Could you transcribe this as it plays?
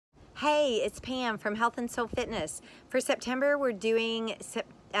Hey, it's Pam from Health and Soul Fitness. For September, we're doing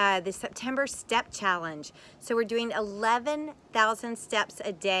the September Step Challenge. So we're doing 11,000 steps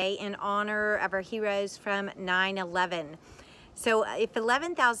a day in honor of our heroes from 9/11. So if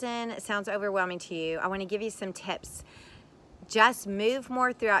 11,000 sounds overwhelming to you, I want to give you some tips. Just move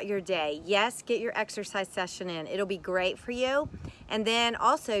more throughout your day. Yes, get your exercise session in. It'll be great for you. And then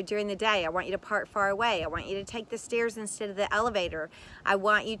also during the day, I want you to park far away. I want you to take the stairs instead of the elevator. I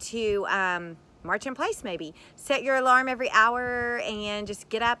want you to march in place maybe. Set your alarm every hour and just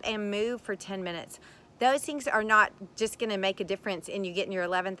get up and move for 10 minutes. Those things are not just gonna make a difference in you getting your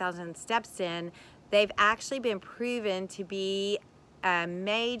 11,000 steps in. They've actually been proven to be a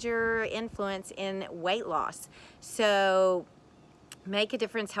major influence in weight loss. So make a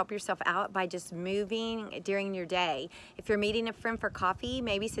difference, help yourself out by just moving during your day. If you're meeting a friend for coffee,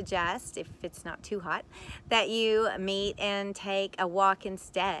 maybe suggest, if it's not too hot, that you meet and take a walk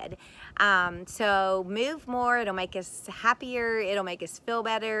instead. So move more, it'll make us happier, it'll make us feel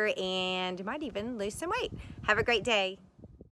better, and you might even lose some weight. Have a great day.